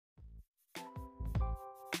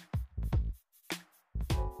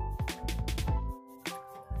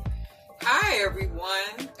Hi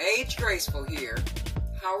everyone, AgedGraceful here.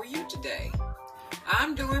 How are you today?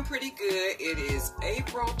 I'm doing pretty good. It is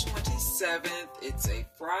April 27th. It's a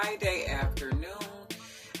Friday afternoon.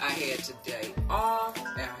 I had today off.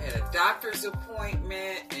 I had a doctor's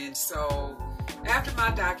appointment, and so after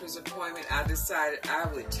my doctor's appointment, I decided I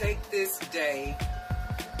would take this day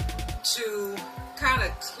to kind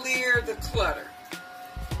of clear the clutter.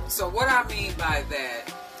 So what I mean by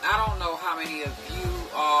that, I don't know how many of you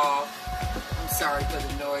all, I'm sorry for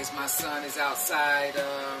the noise, my son is outside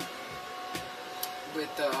with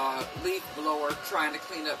the leaf blower trying to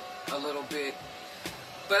clean up a little bit.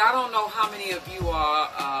 But I don't know how many of you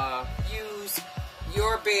all use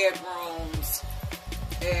your bedrooms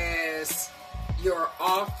as your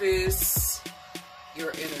office, your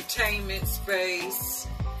entertainment space,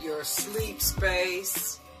 your sleep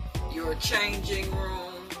space, your changing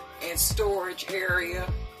room, and storage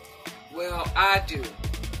area. Well, I do.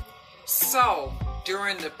 So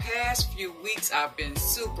during the past few weeks, I've been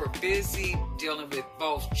super busy dealing with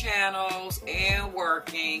both channels and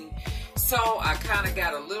working. So I kind of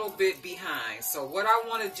got a little bit behind. So what I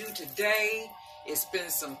want to do today is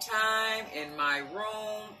spend some time in my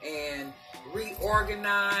room and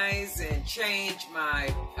reorganize and change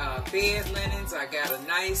my bed linens. I got a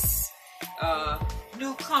nice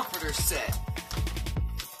new comforter set.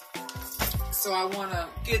 So I want to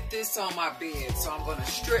get this on my bed. So I'm going to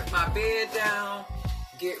strip my bed down,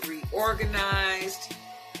 get reorganized.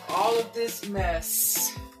 All of this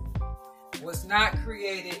mess was not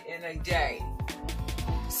created in a day.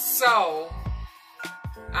 So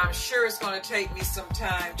I'm sure it's going to take me some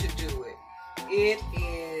time to do it. It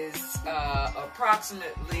is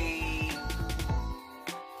approximately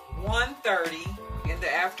 1:30 in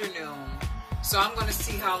the afternoon. So I'm going to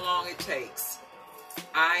see how long it takes.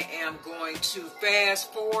 I am going to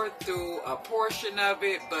fast forward through a portion of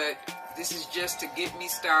it, but this is just to get me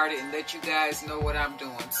started and let you guys know what I'm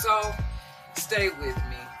doing. So stay with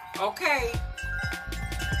me. Okay.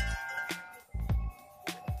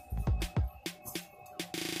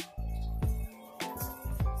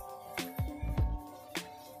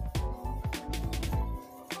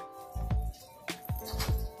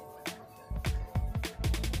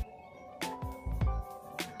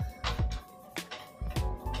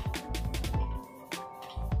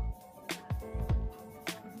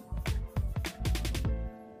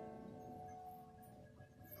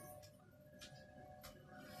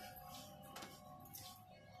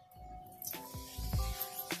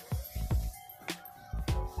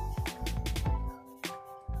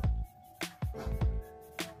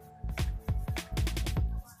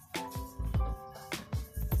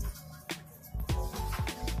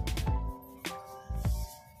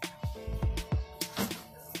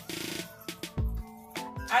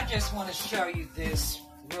 I just want to show you this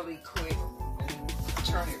really quick and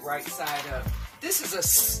turn it right side up. This is a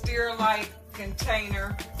Sterilite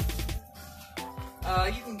container.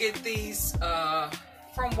 You can get these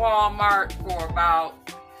from Walmart for about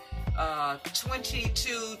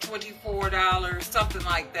 $22, $24, something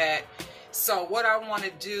like that. So what I want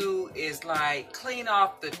to do is like clean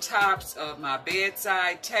off the tops of my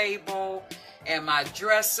bedside table and my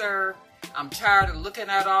dresser. I'm tired of looking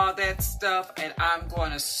at all that stuff, and I'm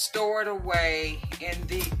going to store it away in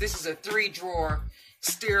this is a 3-drawer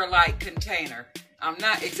Sterilite container. I'm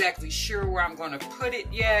not exactly sure where I'm going to put it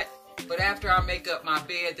yet, but after I make up my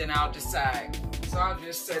bed, then I'll decide. So I'll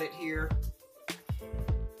just set it here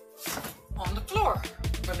on the floor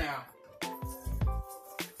for now.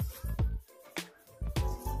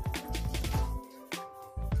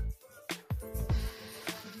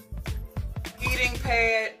 Heating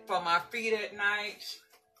pad for my feet at night,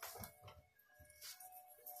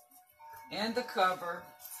 and the cover.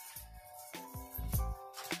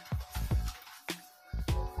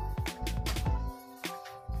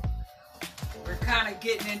 We're kind of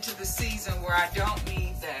getting into the season where I don't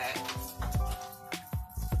need that.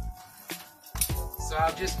 So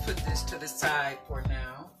I'll just put this to the side for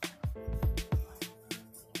now.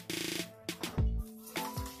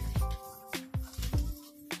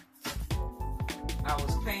 I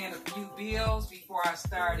was paying a few bills before I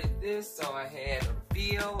started this, so I had a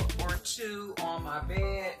bill or two on my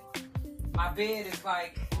bed. My bed is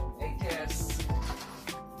like a desk.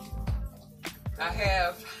 I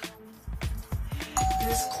have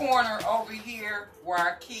this corner over here where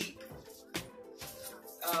I keep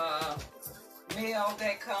mail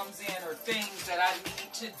that comes in or things that I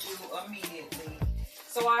need to do immediately.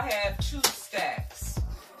 So I have 2 stacks.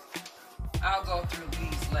 I'll go through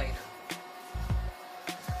these later.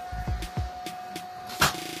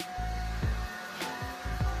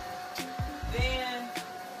 Then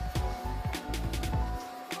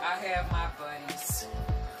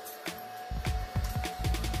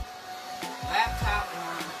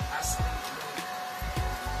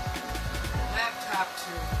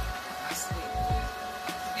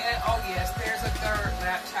yes, there's a third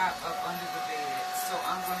laptop up under the bed. So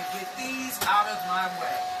I'm going to get these out of my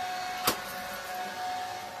way.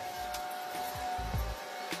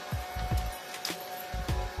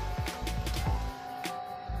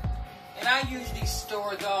 And I usually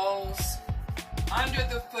store those under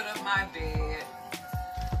the foot of my bed.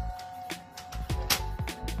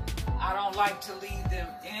 I don't like to leave them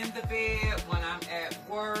in the bed when I'm at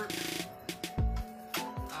work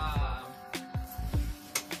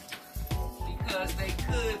because they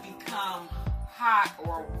could become hot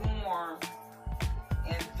or warm,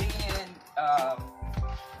 and then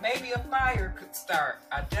maybe a fire could start.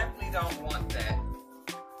 I definitely don't want that.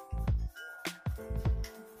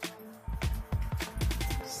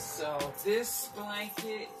 So this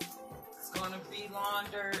blanket is going to be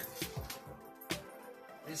laundered.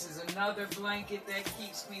 This is another blanket that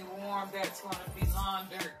keeps me warm. That's going to be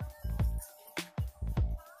laundered.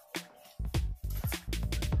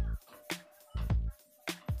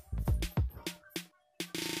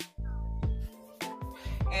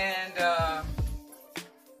 And I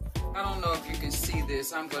don't know if you can see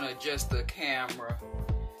this. I'm going to adjust the camera.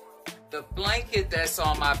 The blanket that's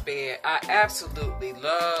on my bed, I absolutely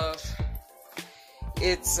love.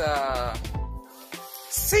 It's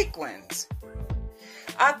sequins.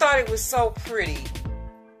 I thought it was so pretty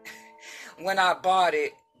when I bought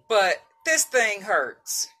it, but this thing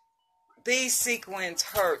hurts. These sequins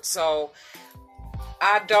hurt, so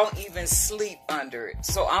I don't even sleep under it.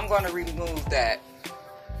 So I'm going to remove that.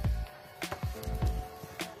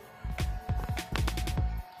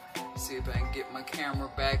 See if I can get my camera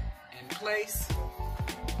back in place.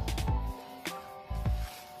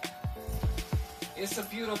 It's a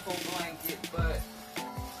beautiful blanket, but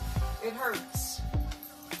it hurts.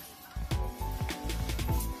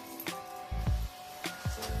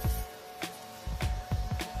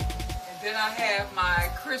 Then I have my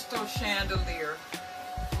crystal chandelier,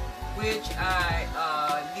 which I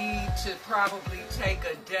need to probably take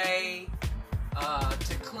a day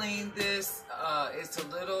to clean this. It's a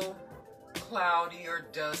little cloudy or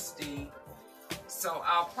dusty, so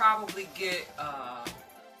I'll probably get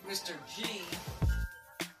Mr. G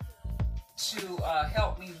to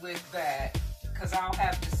help me with that, because I'll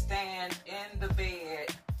have to stand in the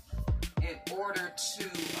bed in order to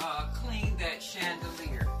clean that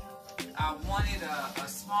chandelier. I wanted a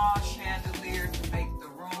small chandelier to make the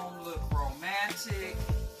room look romantic,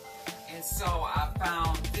 and so I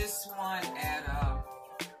found this one at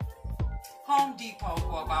Home Depot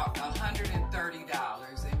for about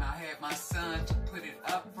 $130, and I had my son to put it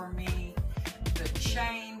up for me. The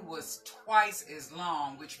chain was twice as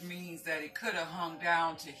long, which means that it could have hung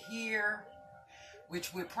down to here,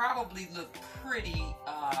 which would probably look pretty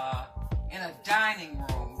in a dining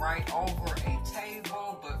room right over a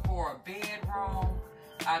table, but for a bedroom,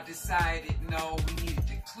 I decided no, we needed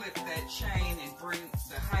to clip that chain and bring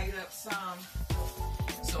the height up some.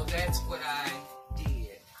 So that's what I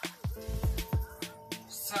did.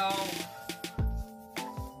 So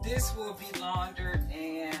this will be laundered,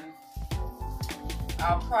 and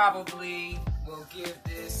I'll probably will give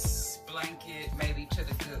this blanket maybe to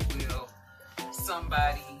the Goodwill.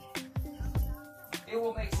 Somebody, it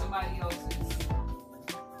will make somebody else's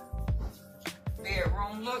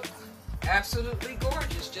bedroom look absolutely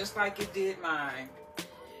gorgeous, just like it did mine.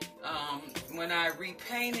 When I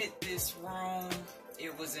repainted this room,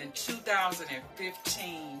 it was in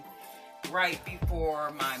 2015, right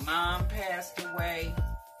before my mom passed away,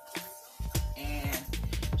 and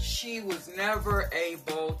she was never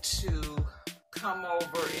able to come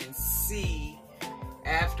over and see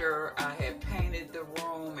after I had painted the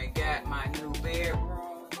room and got my new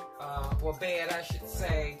bedroom, or bed I should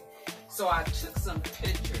say. So I took some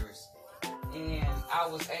pictures, and I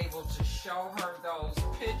was able to show her those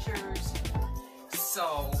pictures.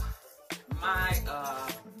 So my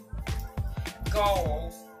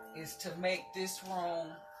goal is to make this room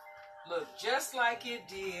look just like it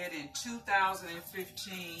did in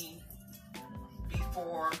 2015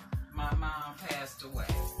 before my mom passed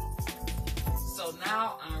away. So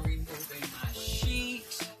now I'm removing my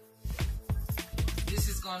sheet. This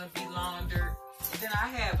is going to be laundered. And then I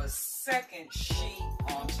have a second sheet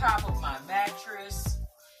on top of my mattress.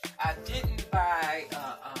 I didn't buy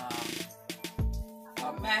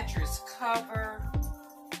a mattress cover.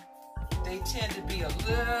 They tend to be a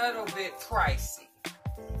little bit pricey.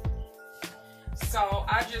 So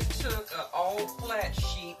I just took an old flat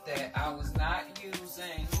sheet that I was not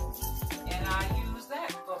using, and I used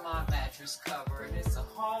that for my mattress cover, and it's a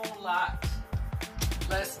whole lot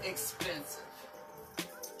less expensive.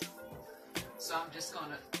 So I'm just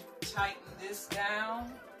going to tighten this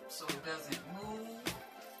down so it doesn't move.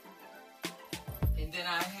 And then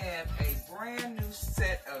I have a brand new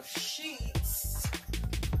set of sheets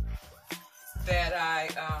that I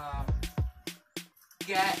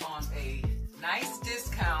got on a nice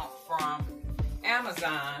discount from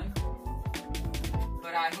Amazon,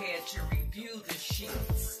 but I had to review the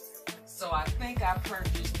sheets. So I think I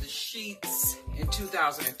purchased the sheets in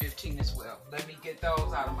 2015 as well. Let me get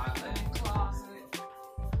those out of my linen closet.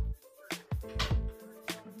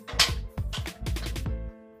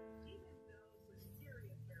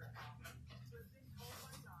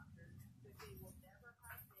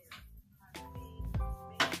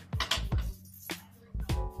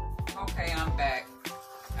 Okay, I'm back.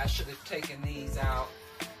 I should have taken these out.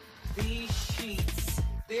 These sheets,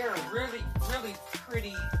 they're really, really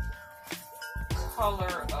pretty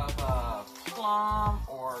color of plum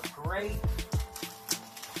or grape.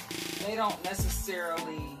 They don't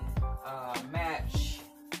necessarily match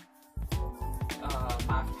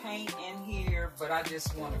my paint in here, but I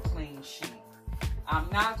just want a clean sheet. I'm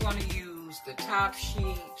not going to use the top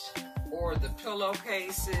sheet or the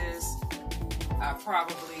pillowcases. I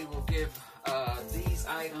probably will give these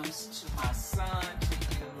items to my son to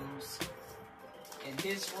use in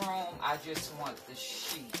his room. I just want the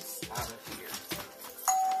sheets out of here.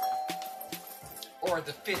 Or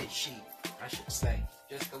the fitted sheet, I should say.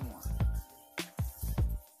 Just the one.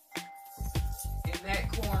 In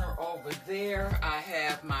that corner over there, I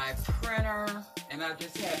have my printer, and I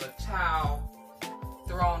just have a towel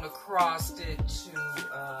thrown across it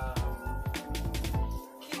to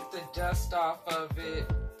keep the dust off of it.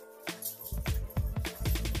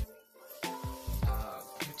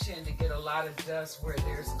 You tend to get a lot of dust where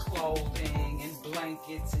there's clothing and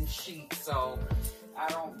blankets and sheets, so I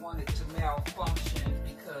don't want it to malfunction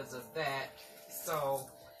because of that. So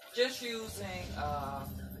just using a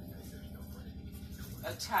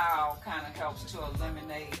towel kind of helps to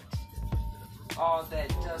eliminate all that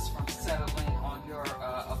dust from settling on your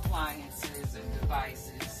appliances and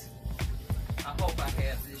devices. I hope I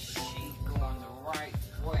have this sheet going the right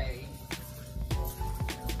way.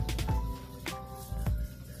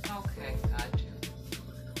 Okay, I do.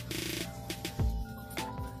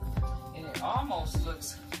 And it almost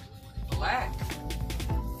looks black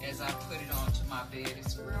as I put it onto my bed.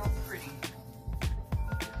 It's real pretty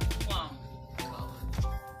plum color.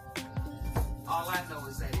 All I know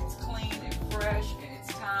is that it's clean and fresh, and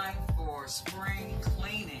it's time for spring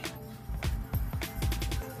cleaning.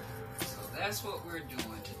 So that's what we're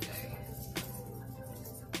doing today.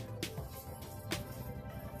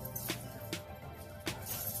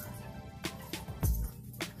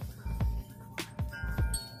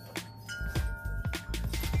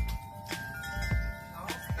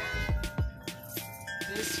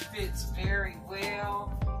 This fits very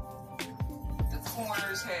well. The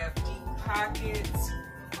corners have deep pockets.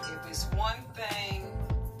 If it's one thing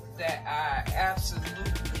that I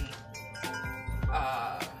absolutely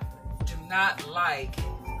do not like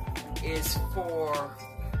is for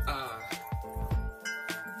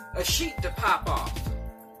a sheet to pop off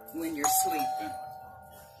when you're sleeping.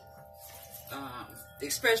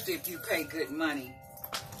 Especially if you pay good money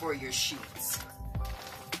for your sheets.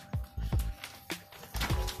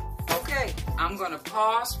 Okay, I'm going to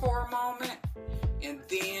pause for a moment, and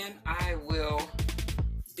then I will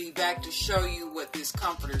be back to show you what this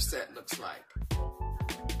comforter set looks like.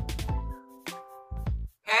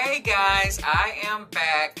 Hey guys, I am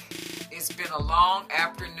back. It's been a long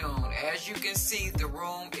afternoon. As you can see, the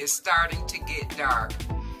room is starting to get dark.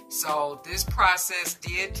 So this process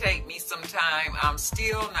did take me some time. I'm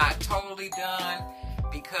still not totally done,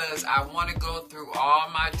 because I want to go through all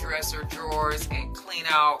my dresser drawers and clean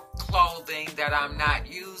out clothing that I'm not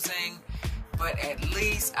using. But at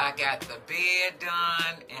least I got the bed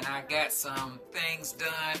done, and I got some things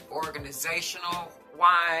done organizational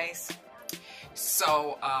wise.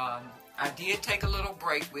 So I did take a little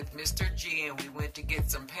break with Mr. G, and we went to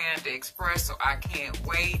get some Panda Express, so I can't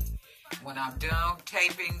wait. When I'm done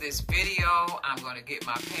taping this video, I'm going to get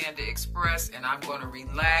my Panda Express, and I'm going to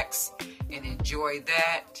relax and enjoy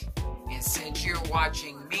that. And since you're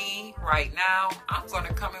watching me right now, I'm going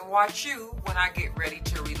to come and watch you when I get ready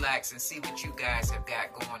to relax and see what you guys have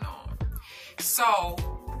got going on. So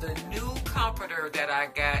the new comforter that I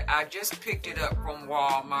got, I just picked it up from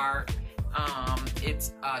Walmart.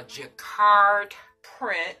 It's a jacquard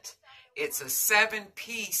print. It's a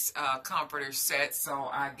 7-piece comforter set, so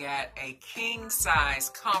I got a king size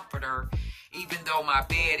comforter, even though my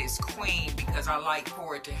bed is queen, because I like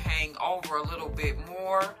for it to hang over a little bit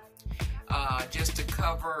more, just to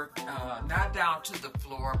cover, not down to the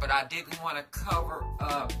floor, but I didn't want to cover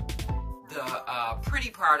up the pretty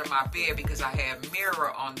part of my bed because I have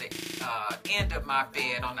mirror on the end of my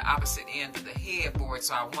bed, on the opposite end of the headboard,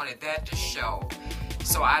 so I wanted that to show.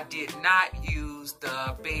 So I did not use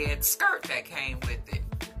the bed skirt that came with it.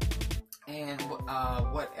 And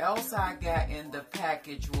what else I got in the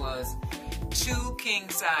package was 2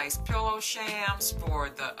 king-size pillow shams for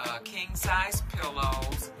the king-size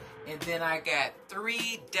pillows. And then I got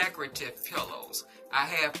 3 decorative pillows. I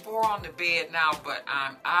have 4 on the bed now, but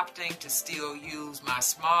I'm opting to still use my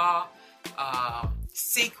small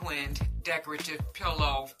sequined decorative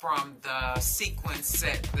pillow from the sequin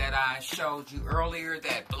set that I showed you earlier,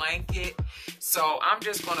 that blanket. So I'm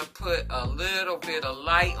just going to put a little bit of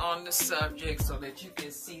light on the subject so that you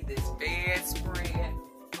can see this bedspread.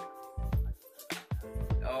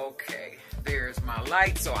 Okay, there's my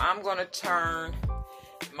light. So I'm going to turn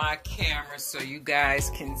my camera so you guys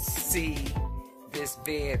can see this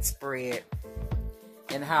bedspread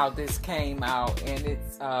and how this came out. And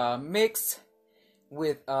it's mixed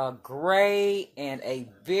with a gray and a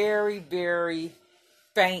very, very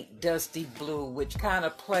faint dusty blue, which kind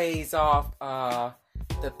of plays off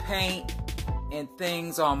the paint and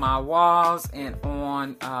things on my walls and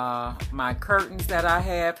on my curtains that I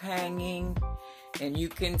have hanging. And you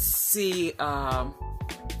can see the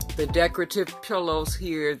decorative pillows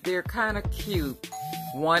here. They're kind of cute.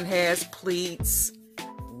 One has pleats,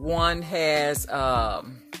 one has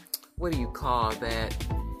what do you call that?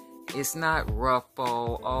 It's not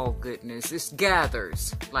ruffle, oh goodness, it's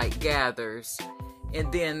gathers, like gathers. And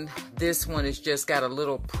then this one has just got a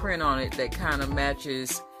little print on it that kind of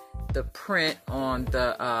matches the print on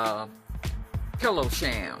the pillow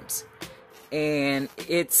shams. And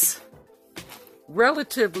it's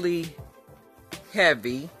relatively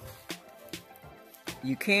heavy.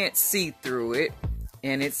 You can't see through it.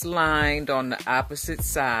 And it's lined on the opposite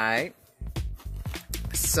side.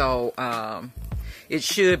 So, it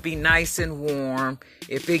should be nice and warm.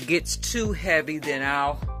 If it gets too heavy, then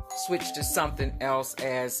I'll switch to something else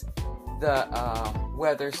as the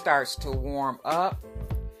weather starts to warm up.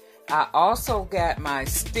 I also got my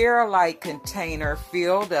Sterilite container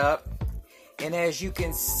filled up. And as you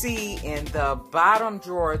can see in the bottom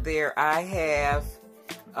drawer there, I have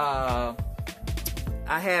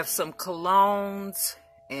some colognes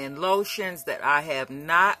and lotions that I have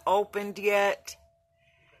not opened yet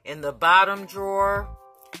in the bottom drawer.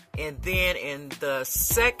 And then in the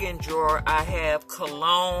second drawer, I have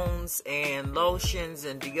colognes and lotions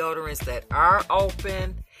and deodorants that are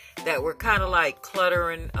open, that were kind of like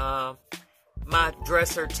cluttering my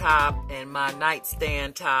dresser top and my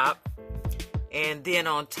nightstand top. And then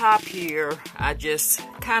on top here, I just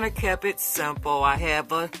kind of kept it simple. I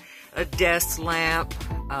have a desk lamp,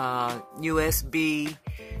 USB,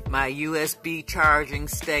 my USB charging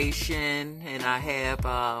station, and I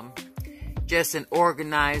have just an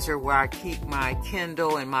organizer where I keep my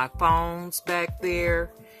Kindle and my phones back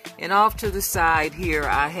there. And off to the side here,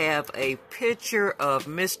 I have a picture of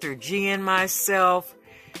Mr. G and myself.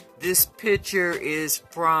 This picture is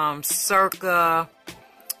from circa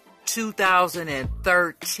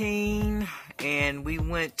 2013, and we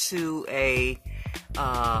went to a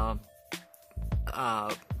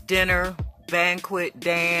dinner, banquet,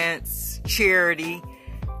 dance, charity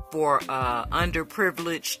for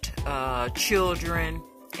underprivileged children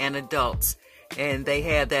and adults, and they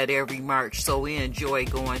had that every March, so we enjoy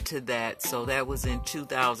going to that. So that was in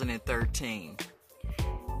 2013.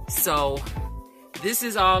 So this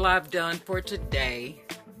is all I've done for today.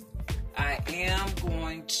 I am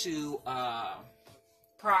going to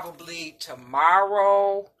probably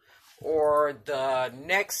tomorrow or the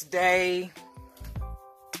next day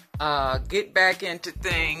get back into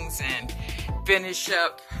things and finish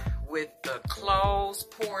up with the clothes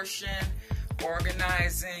portion,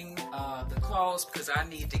 organizing the clothes, because I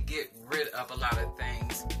need to get rid of a lot of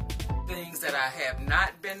things that I have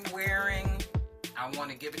not been wearing. I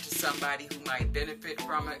want to give it to somebody who might benefit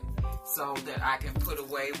from it, so that I can put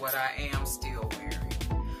away what I am still wearing.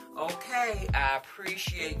 Okay, I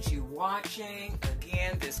appreciate you watching.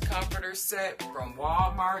 Again, this comforter set from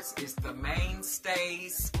Walmart is the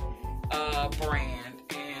Mainstays brand,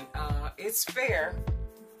 and it's fair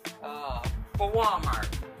for Walmart.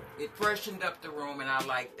 It freshened up the room, and I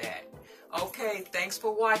like that. Okay, thanks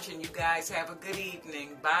for watching. You guys have a good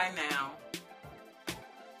evening. Bye now.